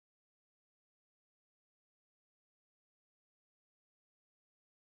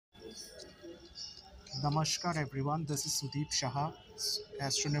Namaskar everyone, this is Sudipp Saaha,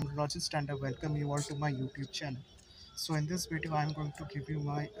 astronomologist, and I welcome you all to my YouTube channel. So in this video I am going to give you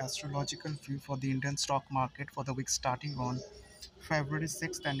my astrological view for the Indian stock market for the week starting on February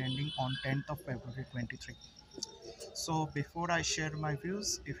 6th and ending on 10th of February 23. So before I share my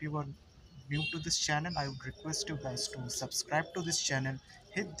views, if you are new to this channel, I would request you guys to subscribe to this channel,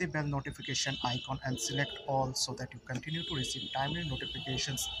 hit the bell notification icon and select all so that you continue to receive timely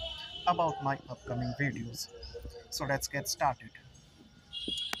notifications about my upcoming videos. So let's get started.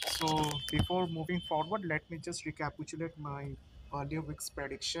 So before moving forward, let me just recapitulate my earlier week's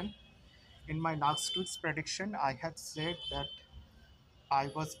prediction. In my last week's prediction, I had said that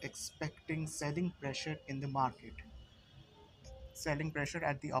I was expecting selling pressure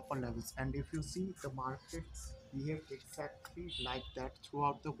at the upper levels. And if you see, the markets behave exactly like that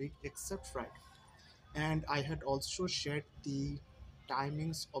throughout the week, except Friday. And I had also shared the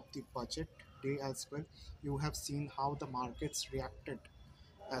timings of the budget day as well. You have seen how the markets reacted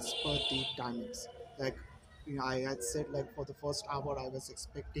as per the timings. Like I had said, like for the first hour, I was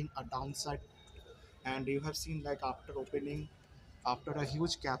expecting a downside, and you have seen like after a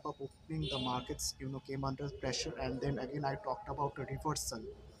huge gap up opening, the markets came under pressure, and then again I talked about a reversal,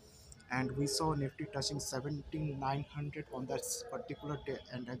 and we saw Nifty touching 17,900 on that particular day.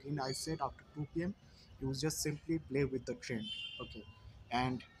 And again, I said after 2 p.m., you just simply play with the trend, okay?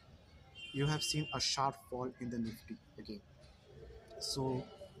 And you have seen a sharp fall in the Nifty again. So,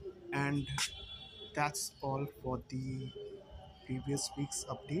 and that's all for the previous week's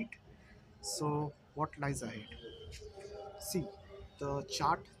update. So, what lies ahead? See, the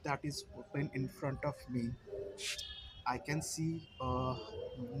chart that is open in front of me, I can see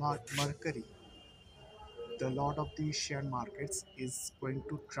Mercury, the lord of the share markets, is going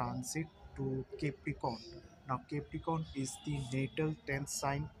to transit to Capricorn. Now, Capricorn is the natal 10th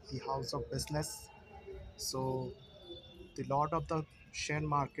sign, the house of business. So, the lord of the share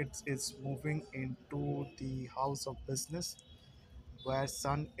markets is moving into the house of business where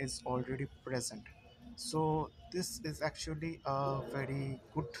Sun is already present. So, this is actually a very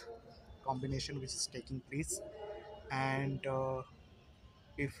good combination which is taking place. And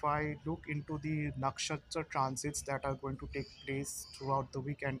if I look into the nakshatra transits that are going to take place throughout the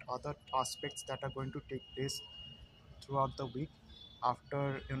week and other aspects that are going to take place throughout the week,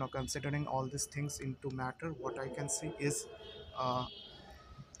 after considering all these things into matter, what I can see is uh,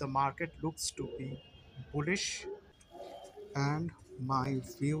 the market looks to be bullish, and my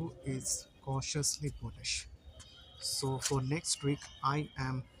view is cautiously bullish. So for next week, I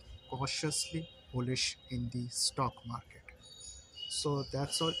am cautiously bullish in the stock market. So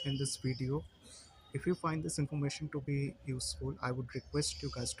that's all in this video. If you find this information to be useful, I would request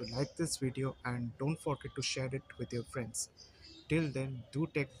you guys to like this video and don't forget to share it with your friends. Till then, do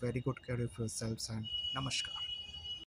take very good care of yourselves and namaskar.